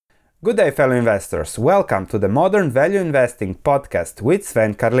Good day, fellow investors. Welcome to the Modern Value Investing podcast with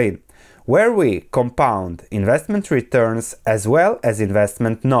Sven Karlin, where we compound investment returns as well as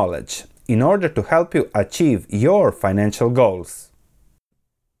investment knowledge in order to help you achieve your financial goals.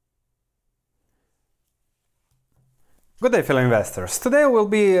 Good day, fellow investors. Today will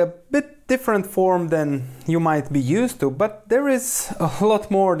be a bit different form than you might be used to, but there is a lot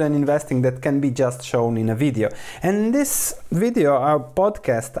more than investing that can be just shown in a video. And in this video, our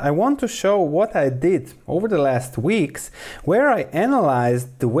podcast, I want to show what I did over the last weeks, where I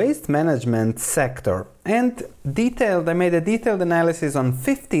analyzed the waste management sector and I made a detailed analysis on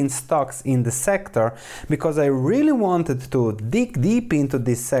 15 stocks in the sector because I really wanted to dig deep into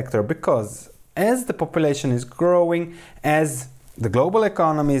this sector because as the population is growing, as the global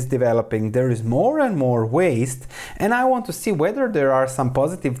economy is developing, there is more and more waste, and I want to see whether there are some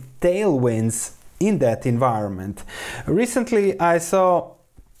positive tailwinds in that environment. Recently, I saw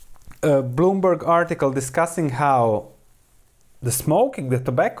a Bloomberg article discussing how the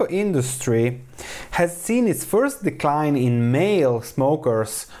tobacco industry has seen its first decline in male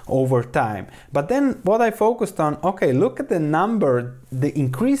smokers over time. But then what I focused on, look at the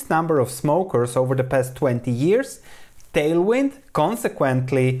increased number of smokers over the past 20 years, tailwind,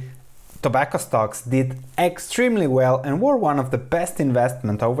 consequently, tobacco stocks did extremely well and were one of the best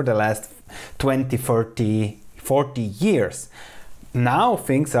investments over the last 20, 30, 40 years. Now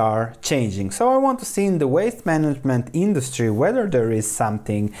things are changing, so I want to see in the waste management industry whether there is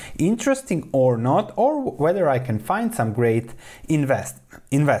something interesting or not, or whether I can find some great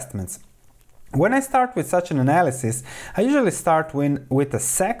investments. When I start with such an analysis, I usually start with a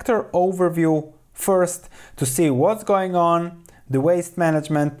sector overview first to see what's going on, the waste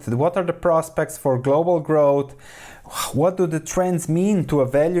management, what are the prospects for global growth, what do the trends mean to a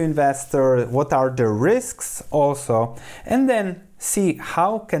value investor, what are the risks also, and then see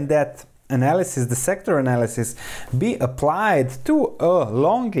how can that analysis, the sector analysis, be applied to a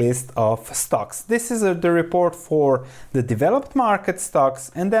long list of stocks. This is the report for the developed market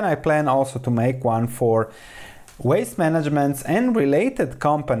stocks, and then I plan also to make one for waste management and related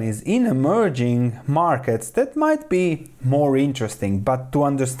companies in emerging markets that might be more interesting. But to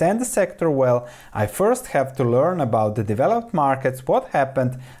understand the sector well, I first have to learn about the developed markets, what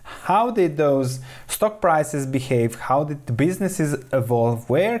happened, how did those stock prices behave, how did the businesses evolve,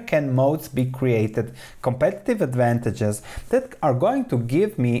 where can moats be created, competitive advantages that are going to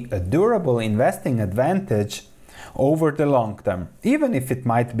give me a durable investing advantage over the long term, even if it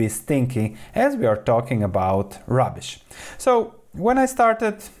might be stinky, as we are talking about rubbish. So when I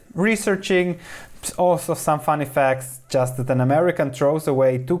started researching, also some funny facts, just that an American throws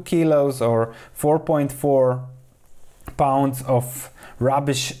away 2 kilos or 4.4 pounds of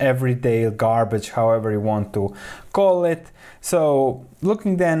rubbish every day, garbage, however you want to call it. So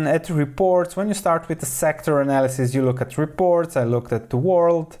looking then at reports, when you start with the sector analysis, you look at reports. I looked at the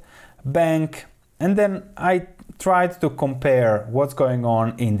World Bank, and then I tried to compare what's going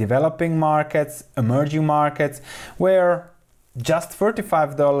on in developing markets, emerging markets, where just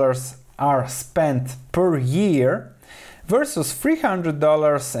 $35 are spent per year versus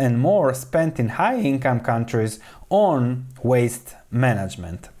 $300 and more spent in high-income countries on waste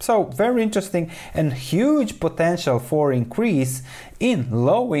management. So very interesting and huge potential for increase in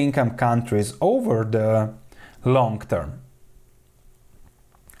low-income countries over the long term.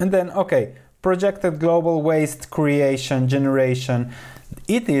 And then, projected global waste creation generation.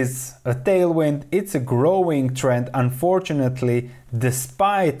 It is a tailwind, it's a growing trend. Unfortunately,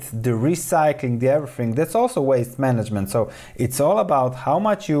 despite the recycling, the everything, that's also waste management. So it's all about how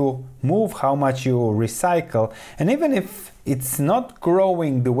much you move, how much you recycle. And even if it's not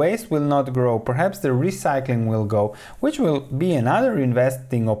growing, the waste will not grow, perhaps the recycling will go, which will be another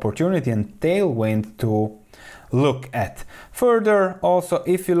investing opportunity and tailwind to look at. Further, also,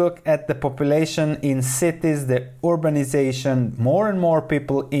 if you look at the population in cities, the urbanization, more and more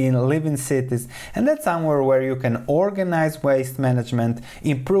people live in cities, and that's somewhere where you can organize waste management,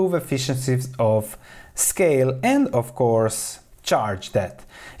 improve efficiencies of scale, and of course, charge that.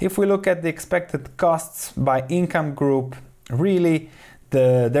 If we look at the expected costs by income group, really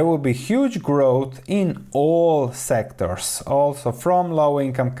there will be huge growth in all sectors, also from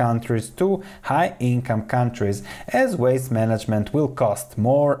low-income countries to high-income countries, as waste management will cost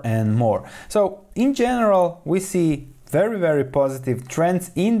more and more. So in general, we see very, very positive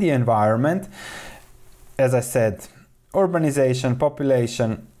trends in the environment. As I said, urbanization,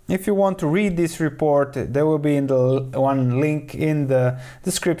 population. If you want to read this report, there will be one link in the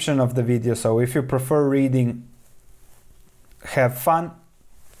description of the video. So if you prefer reading, have fun.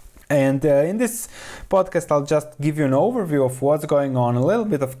 And in this podcast, I'll just give you an overview of what's going on, a little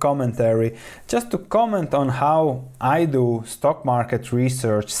bit of commentary, just to comment on how I do stock market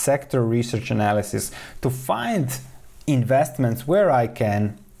research, sector research analysis, to find investments where I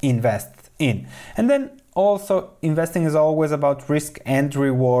can invest in. And then also, investing is always about risk and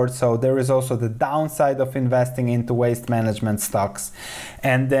reward, so there is also the downside of investing into waste management stocks.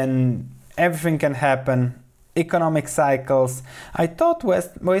 And then everything can happen. Economic cycles. I thought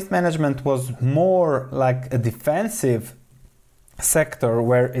waste management was more like a defensive sector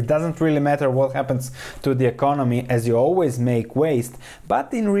where it doesn't really matter what happens to the economy as you always make waste,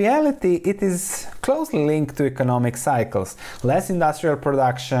 but in reality it is closely linked to economic cycles. Less industrial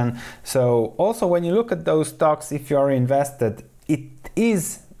production, so also when you look at those stocks, if you are invested, it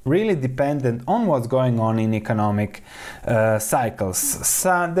is really dependent on what's going on in economic cycles.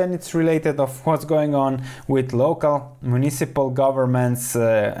 So then it's related of what's going on with local municipal governments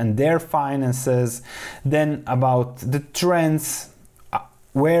and their finances, then about the trends,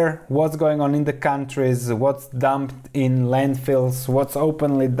 what's going on in the countries, what's dumped in landfills, what's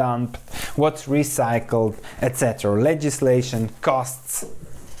openly dumped, what's recycled, etc. Legislation, costs,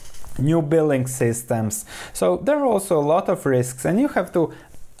 new billing systems. So there are also a lot of risks, and you have to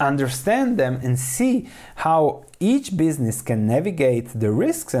understand them and see how each business can navigate the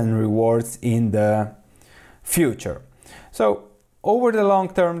risks and rewards in the future. So over the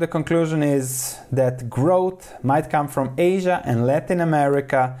long term, the conclusion is that growth might come from Asia and Latin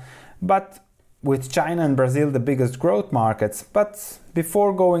America, but with China and Brazil the biggest growth markets. But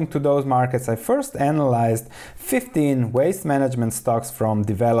before going to those markets, I first analyzed 15 waste management stocks from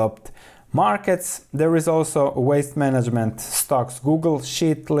developed markets. There is also a waste management stocks Google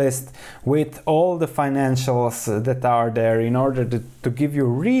Sheet list with all the financials that are there in order to give you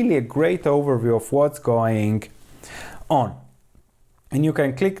really a great overview of what's going on. And you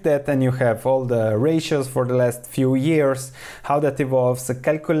can click that and you have all the ratios for the last few years, how that evolves, a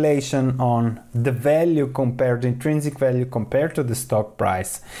calculation on the value compared, the intrinsic value compared to the stock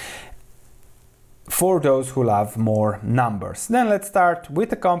price, for those who love more numbers. Then let's start with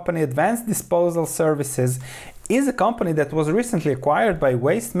the company. Advanced Disposal Services is a company that was recently acquired by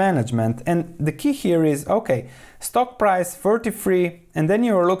Waste Management, and the key here is, okay, stock price 33, and then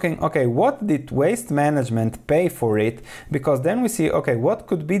you're looking, okay, what did Waste Management pay for it? Because then we see, okay, what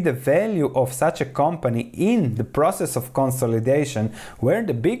could be the value of such a company in the process of consolidation, where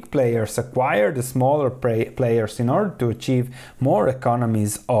the big players acquire the smaller players in order to achieve more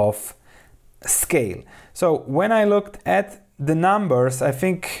economies of scale. So when I looked at the numbers, I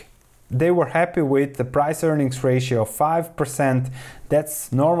think they were happy with the price earnings ratio of 5%.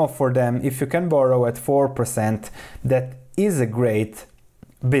 That's normal for them. If you can borrow at 4%, that is a great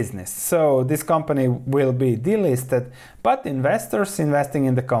business. So this company will be delisted, but investors investing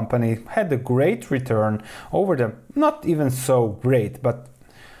in the company had a great return over the, not even so great, but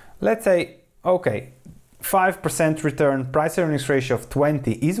let's say, okay, 5% return, price earnings ratio of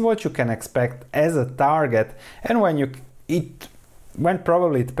 20 is what you can expect as a target, and when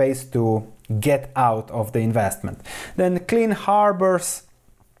probably it pays to get out of the investment. Then Clean Harbors,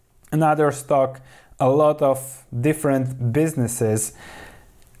 another stock, a lot of different businesses,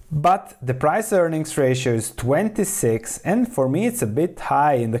 but the price earnings ratio is 26, and for me it's a bit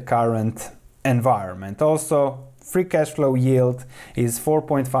high in the current environment. Also, free cash flow yield is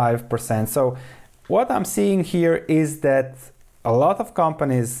 4.5%. So what I'm seeing here is that a lot of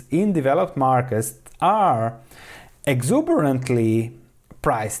companies in developed markets are exuberantly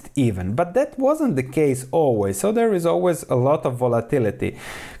priced even, but that wasn't the case always, so there is always a lot of volatility.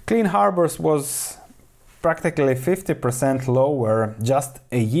 Clean Harbors was practically 50% lower just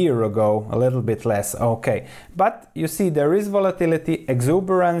a year ago, a little bit less, okay. But you see, there is volatility,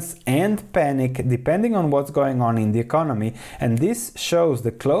 exuberance and panic depending on what's going on in the economy, and this shows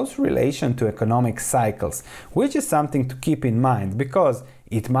the close relation to economic cycles, which is something to keep in mind, because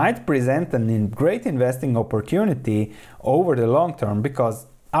it might present a great investing opportunity over the long term, because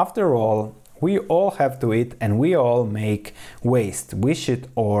after all, we all have to eat and we all make waste, wish it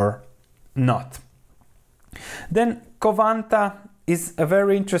or not. Then Covanta is a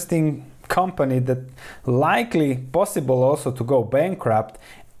very interesting company that likely possible also to go bankrupt,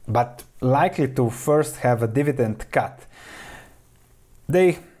 but likely to first have a dividend cut.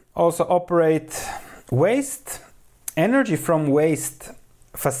 They also operate energy from waste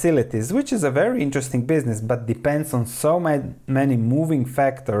facilities, which is a very interesting business, but depends on so many moving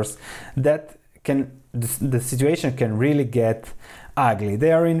factors that the situation can really get ugly.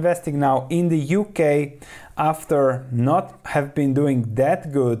 They are investing now in the UK after not have been doing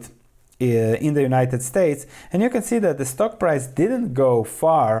that good in the United States, and you can see that the stock price didn't go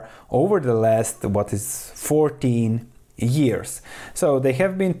far over the last 14 years. So they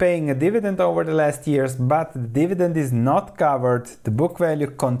have been paying a dividend over the last years, but the dividend is not covered. The book value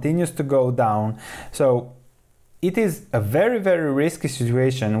continues to go down. So it is a very, very risky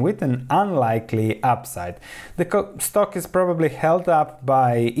situation with an unlikely upside. The stock is probably held up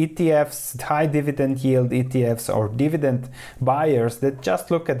by ETFs, high dividend yield ETFs, or dividend buyers that just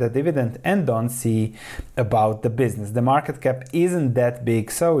look at the dividend and don't see about the business. The market cap isn't that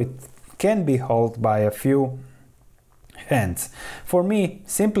big, so it can be held by a few hands. For me,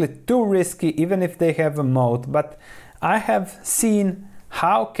 simply too risky, even if they have a moat, but I have seen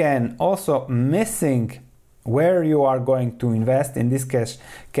how can also missing where you are going to invest, in this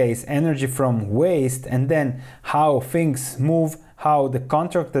case energy from waste, and then how things move, how the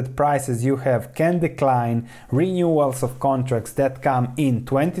contracted prices you have can decline, renewals of contracts that come in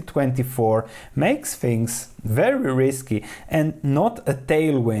 2024 makes things very risky and not a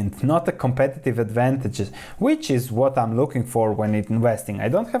tailwind, not a competitive advantage, which is what I'm looking for when investing. I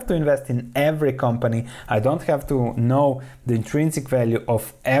don't have to invest in every company. I don't have to know the intrinsic value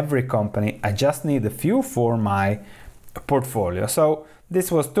of every company. I just need a few for my portfolio. So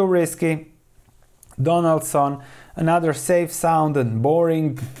this was too risky. Donaldson, another safe, sound and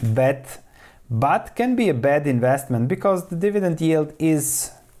boring bet, but can be a bad investment because the dividend yield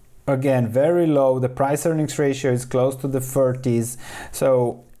is again very low. The price earnings ratio is close to the 30s.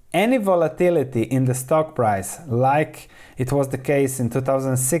 So any volatility in the stock price, like it was the case in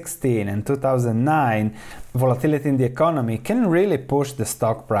 2016 and 2009, volatility in the economy can really push the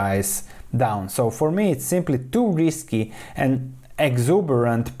stock price down. So for me, it's simply too risky and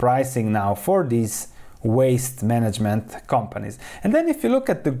exuberant pricing now for these waste management companies. And then if you look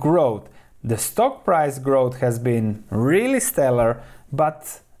at the growth, the stock price growth has been really stellar,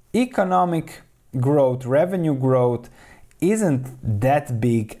 but economic growth, revenue growth isn't that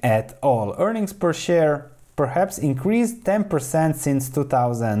big at all. Earnings per share perhaps increased 10% since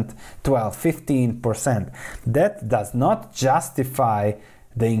 2012, 15%. That does not justify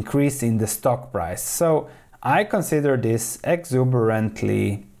the increase in the stock price. So I consider this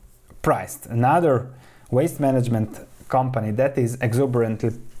exuberantly priced. Another waste management company that is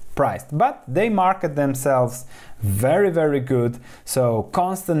exuberantly priced, but they market themselves very, very good. So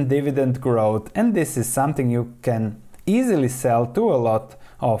constant dividend growth, and this is something you can easily sell to a lot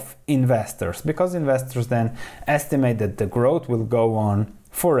of investors, because investors then estimate that the growth will go on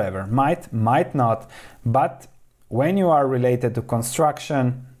forever. Might not, but when you are related to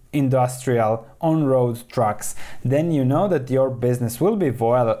construction, industrial, on-road trucks, then you know that your business will be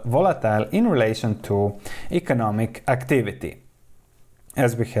volatile in relation to economic activity,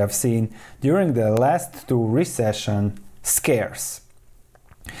 as we have seen during the last two recession scares.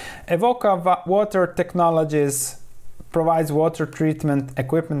 Evoqua Water Technologies provides water treatment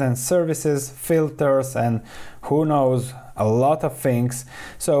equipment and services, filters, and who knows, a lot of things.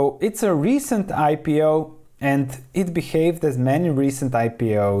 So it's a recent IPO, and it behaved as many recent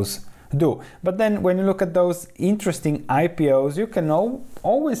IPOs do. But then when you look at those interesting IPOs, you can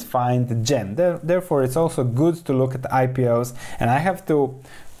always find the gem. Therefore, it's also good to look at IPOs, and I have to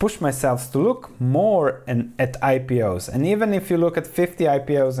push myself to look more at IPOs. And even if you look at 50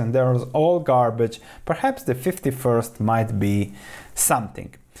 IPOs and they're all garbage, perhaps the 51st might be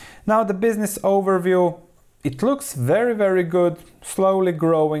something. Now the business overview. It looks very, very good, slowly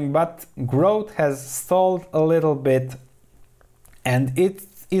growing, but growth has stalled a little bit, and it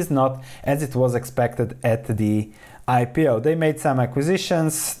is not as it was expected at the IPO. They made some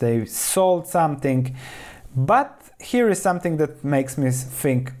acquisitions, they sold something, but here is something that makes me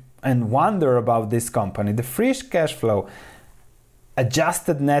think and wonder about this company. The free cash flow,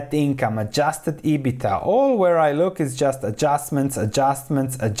 adjusted net income, adjusted EBITDA, all where I look is just adjustments.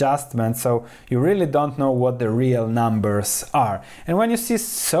 So you really don't know what the real numbers are. And when you see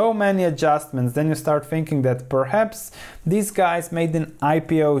so many adjustments, then you start thinking that perhaps these guys made an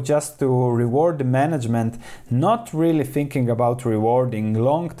IPO just to reward the management, not really thinking about rewarding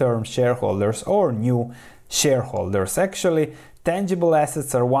long-term shareholders or new shareholders. Actually, tangible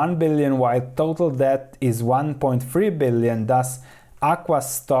assets are 1 billion while total debt is 1.3 billion, thus Aqua's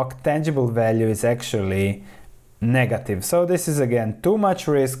stock tangible value is actually negative. So this is again too much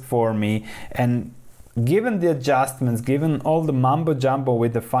risk for me, and given the adjustments, given all the mumbo jumbo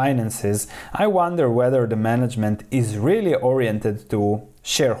with the finances, I wonder whether the management is really oriented to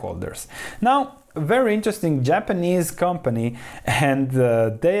shareholders. Now, a very interesting Japanese company, and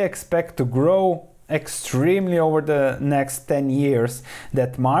they expect to grow extremely over the next 10 years,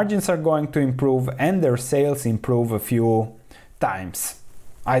 that margins are going to improve and their sales improve a few times.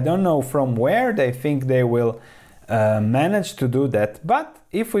 I don't know from where they think they will manage to do that, but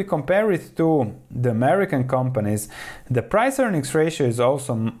if we compare it to the American companies, the price earnings ratio is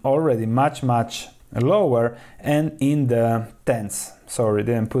also already much lower and in the tens. Sorry,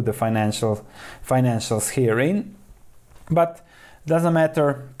 didn't put the financials here in, but doesn't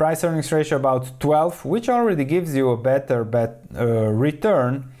matter. Price earnings ratio about 12, which already gives you a better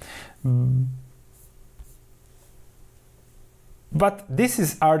return. But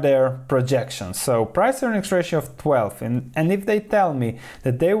this are their projections. So price earnings ratio of 12, and if they tell me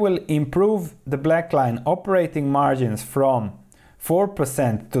that they will improve the Blackline operating margins from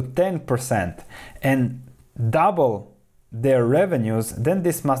 4% to 10% and double their revenues, then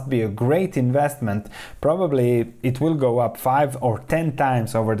this must be a great investment. Probably it will go up 5 or 10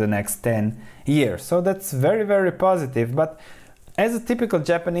 times over the next 10 years. So that's very positive. But as a typical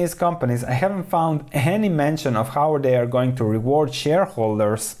Japanese companies, I haven't found any mention of how they are going to reward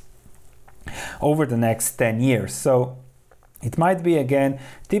shareholders over the next 10 years. So it might be again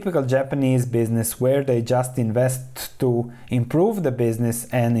typical Japanese business where they just invest to improve the business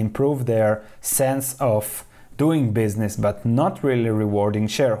and improve their sense of doing business, but not really rewarding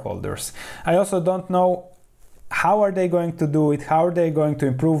shareholders. I also don't know how are they going to do it, how are they going to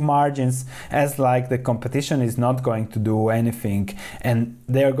improve margins, as like the competition is not going to do anything and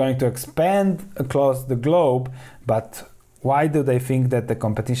they are going to expand across the globe, but why do they think that the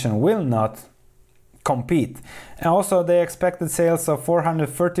competition will not compete? And also they expected sales of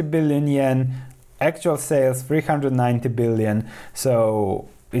 430 billion yen, actual sales 390 billion, so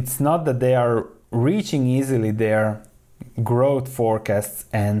it's not that they are reaching easily their growth forecasts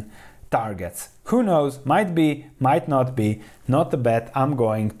and targets. Who knows, might be, might not be, not a bet I'm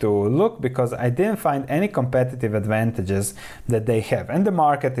going to look, because I didn't find any competitive advantages that they have. And the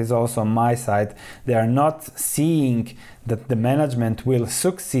market is also on my side. They are not seeing that the management will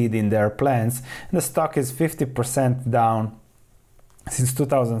succeed in their plans. The stock is 50% down since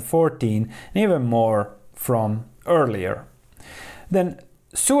 2014, and even more from earlier. Then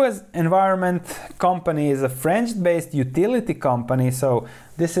Suez Environment Company is a French-based utility company, so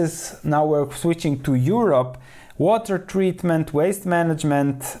this is, now we're switching to Europe. Water treatment, waste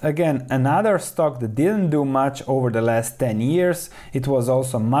management, again another stock that didn't do much over the last 10 years. It was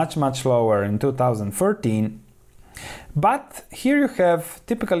also much lower in 2013. But here you have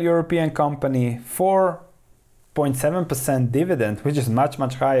typical European company, 4.7% dividend, which is much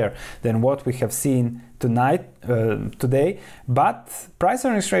higher than what we have seen today, but price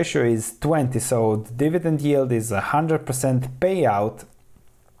earnings ratio is 20, so the dividend yield is 100% payout.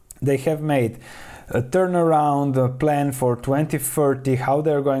 They have made a turnaround plan for 2030, how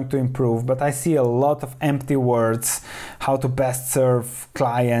they're going to improve, but I see a lot of empty words, how to best serve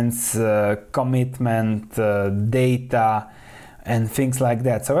clients, commitment, data, and things like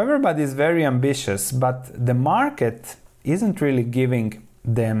that. So everybody is very ambitious, but the market isn't really giving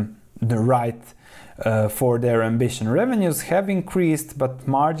them the right for their ambition. Revenues have increased, but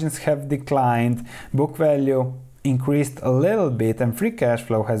margins have declined. Book value increased a little bit, and free cash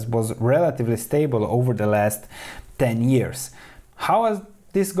flow was relatively stable over the last 10 years. How is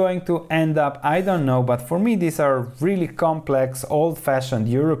this going to end up? I don't know, but for me these are really complex, old-fashioned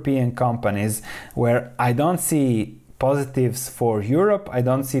European companies where I don't see positives for Europe. I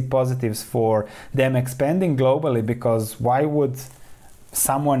don't see positives for them expanding globally, because why would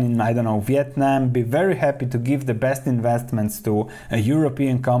someone in, I don't know, Vietnam be very happy to give the best investments to a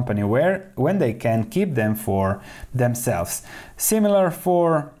European company when they can keep them for themselves? Similar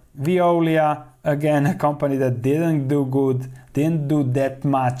for Veolia, again a company that didn't do good, didn't do that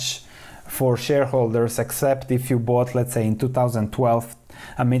much for shareholders, except if you bought, let's say, in 2012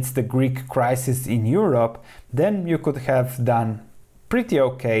 amidst the Greek crisis in Europe, then you could have done pretty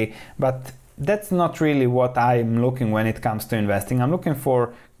okay, but that's not really what I'm looking when it comes to investing. I'm looking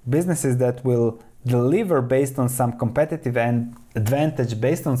for businesses that will deliver based on some competitive advantage,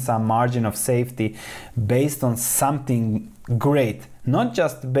 based on some margin of safety, based on something great, not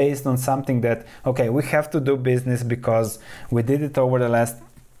just based on something that, okay, we have to do business because we did it over the last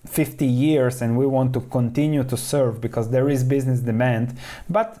 50 years and we want to continue to serve because there is business demand,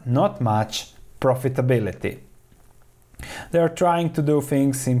 but not much profitability. They're trying to do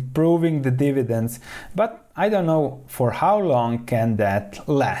things, improving the dividends, but I don't know for how long can that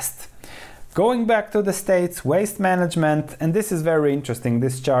last. Going back to the States, waste management, and this is very interesting,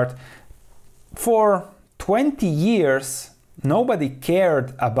 this chart. For 20 years, nobody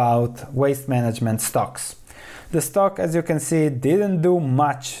cared about waste management stocks. The stock, as you can see, didn't do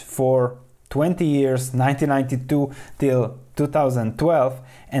much for 20 years, 1992 till 2012,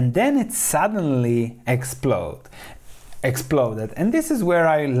 and then it suddenly exploded. exploded. And this is where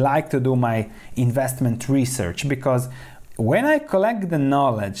I like to do my investment research, because when I collect the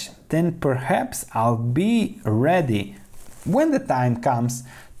knowledge, then perhaps I'll be ready when the time comes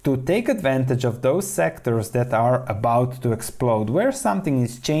to take advantage of those sectors that are about to explode, where something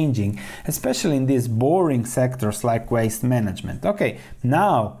is changing, especially in these boring sectors like waste management. Okay,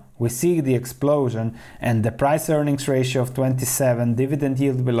 now we see the explosion and the price earnings ratio of 27, dividend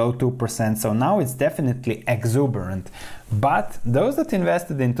yield below 2%, so now it's definitely exuberant. But those that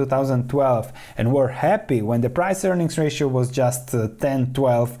invested in 2012 and were happy when the price earnings ratio was just 10,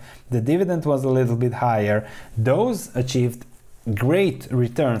 12, the dividend was a little bit higher, those achieved great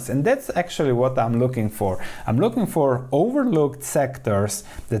returns. And that's actually what I'm looking for. I'm looking for overlooked sectors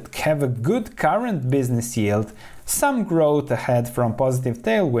that have a good current business yield, some growth ahead from positive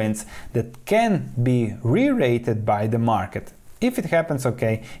tailwinds that can be re-rated by the market. If it happens,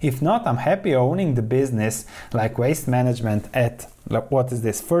 okay. If not, I'm happy owning the business like waste management at, what is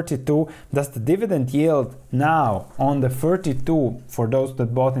this, 32. Does the dividend yield now on the 32 for those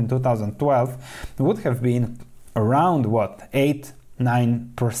that bought in 2012 would have been around what,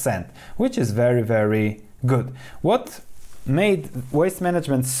 8-9%, which is very, very good. What made waste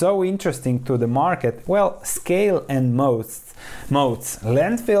management so interesting to the market? Well, scale and moats.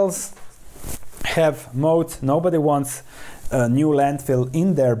 Landfills have moats. Nobody wants a new landfill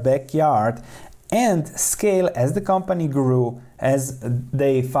in their backyard. And scale, as the company grew, as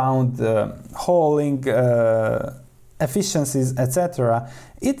they found hauling efficiencies, etc.,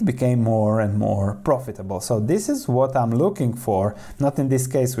 it became more and more profitable. So this is what I'm looking for, not in this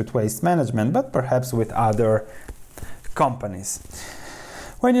case with waste management, but perhaps with other companies.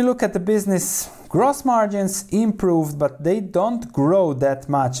 When you look at the business, gross margins improved, but they don't grow that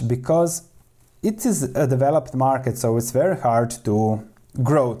much because it is a developed market, so it's very hard to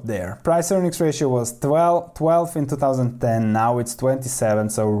grow there. Price earnings ratio was 12 in 2010, now it's 27,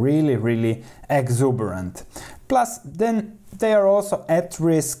 so really, really exuberant. Plus, then they are also at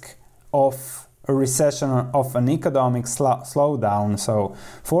risk of a recession, of an economic slowdown, so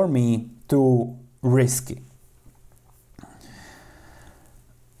for me, too risky.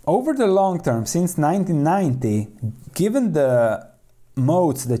 Over the long term, since 1990, given the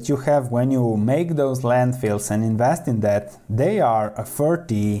moats that you have when you make those landfills and invest in that, they are a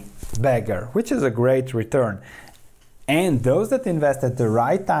 30 bagger, which is a great return. And those that invest at the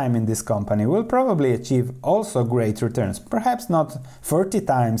right time in this company will probably achieve also great returns. Perhaps not 30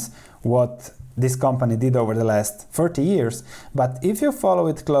 times what this company did over the last 30 years, but if you follow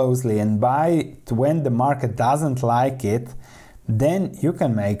it closely and buy it when the market doesn't like it, then you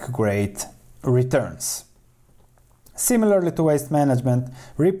can make great returns. Similarly to waste management,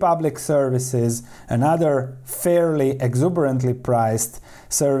 Republic Services, another fairly exuberantly priced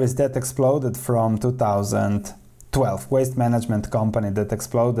service that exploded from 2012, waste management company that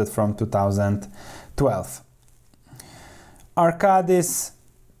exploded from 2012. Arcadis,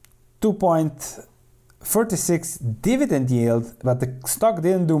 2.46 dividend yield, but the stock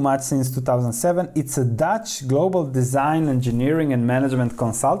didn't do much since 2007. It's a Dutch global design, engineering and management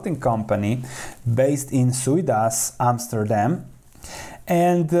consulting company based in Zuidas, Amsterdam.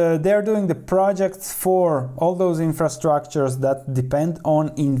 And they're doing the projects for all those infrastructures that depend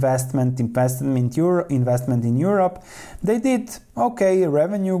on investment in Europe. They did okay,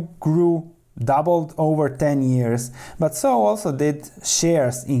 revenue grew, doubled over 10 years, but so also did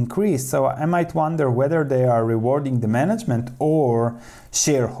shares increase. So I might wonder whether they are rewarding the management or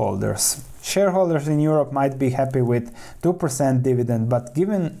shareholders. Shareholders in Europe might be happy with 2% dividend, but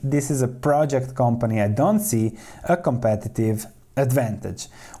given this is a project company, I don't see a competitive advantage.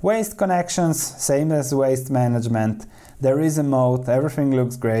 Waste Connections, same as waste management. There is a moat, everything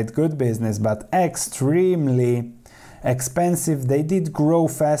looks great, good business, but extremely expensive. They did grow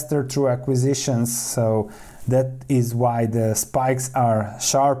faster through acquisitions, so that is why the spikes are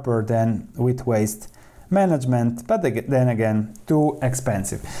sharper than with waste management, but then again, too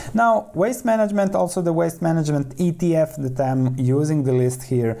expensive. Now, waste management, also the waste management ETF that I'm using the list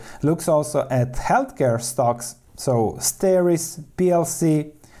here, looks also at healthcare stocks. So Steris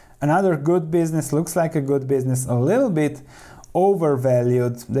PLC, another good business, looks like a good business, a little bit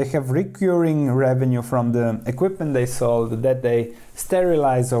overvalued. They have recurring revenue from the equipment they sold that they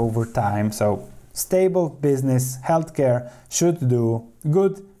sterilize over time. So stable business, healthcare should do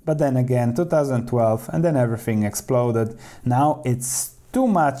good, but then again 2012 and then everything exploded. Now it's too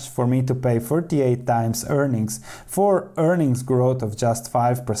much for me to pay 48 times earnings for earnings growth of just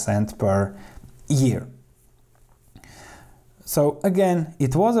 5% per year. So again,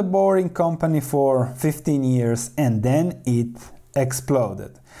 it was a boring company for 15 years and then it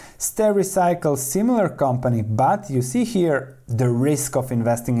exploded. Stericycle, similar company, but you see here the risk of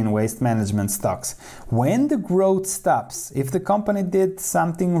investing in waste management stocks. When the growth stops, if the company did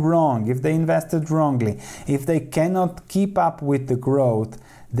something wrong, if they invested wrongly, if they cannot keep up with the growth,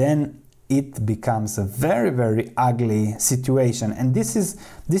 then it becomes a very, very ugly situation. And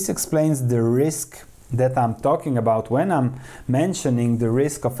this explains the risk that I'm talking about when I'm mentioning the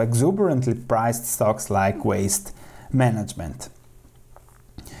risk of exuberantly priced stocks like waste management.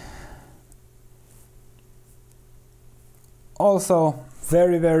 Also,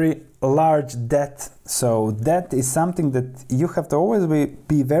 very, very large debt. So debt is something that you have to always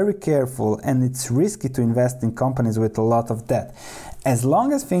be very careful, and it's risky to invest in companies with a lot of debt. As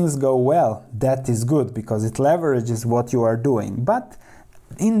long as things go well, debt is good because it leverages what you are doing. But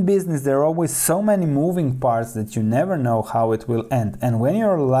in business, there are always so many moving parts that you never know how it will end. And when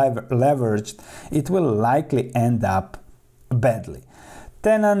you're leveraged, it will likely end up badly.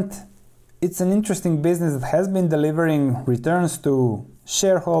 Tenant, it's an interesting business that has been delivering returns to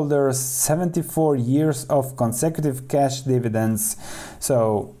shareholders, 74 years of consecutive cash dividends.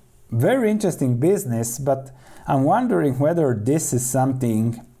 So, very interesting business, but I'm wondering whether this is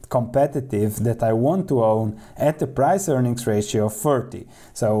something competitive that I want to own at a price earnings ratio of 30.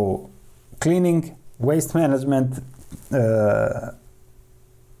 So, cleaning, waste management,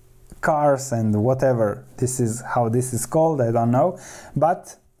 cars and whatever this is, how this is called, I don't know,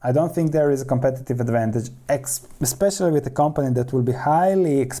 but I don't think there is a competitive advantage, especially with a company that will be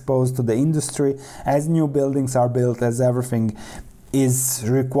highly exposed to the industry. As new buildings are built, as everything is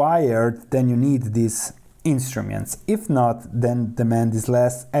required, then you need these instruments. If not, then demand is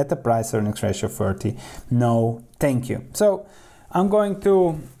less at a price earnings ratio of 30. No, thank you. So I'm going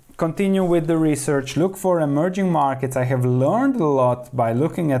to continue with the research, look for emerging markets. I have learned a lot by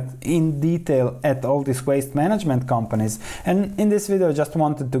looking at in detail at all these waste management companies, and in this video I just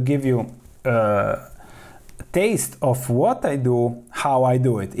wanted to give you a taste of what I do, how I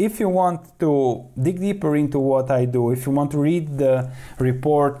do it. If you want to dig deeper into what I do, if you want to read the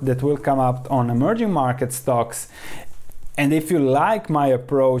report that will come up on emerging market stocks, and if you like my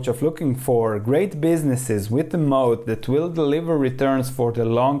approach of looking for great businesses with a moat that will deliver returns for the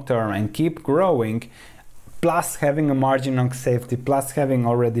long term and keep growing, plus having a margin of safety, plus having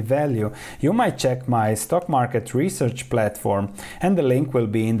already value, you might check my stock market research platform, and the link will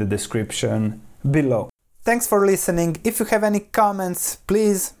be in the description below. Thanks for listening. If you have any comments,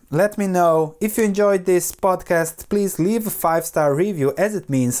 please let me know. If you enjoyed this podcast, please leave a 5-star review, as it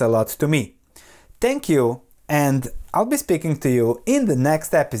means a lot to me. Thank you, and I'll be speaking to you in the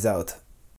next episode.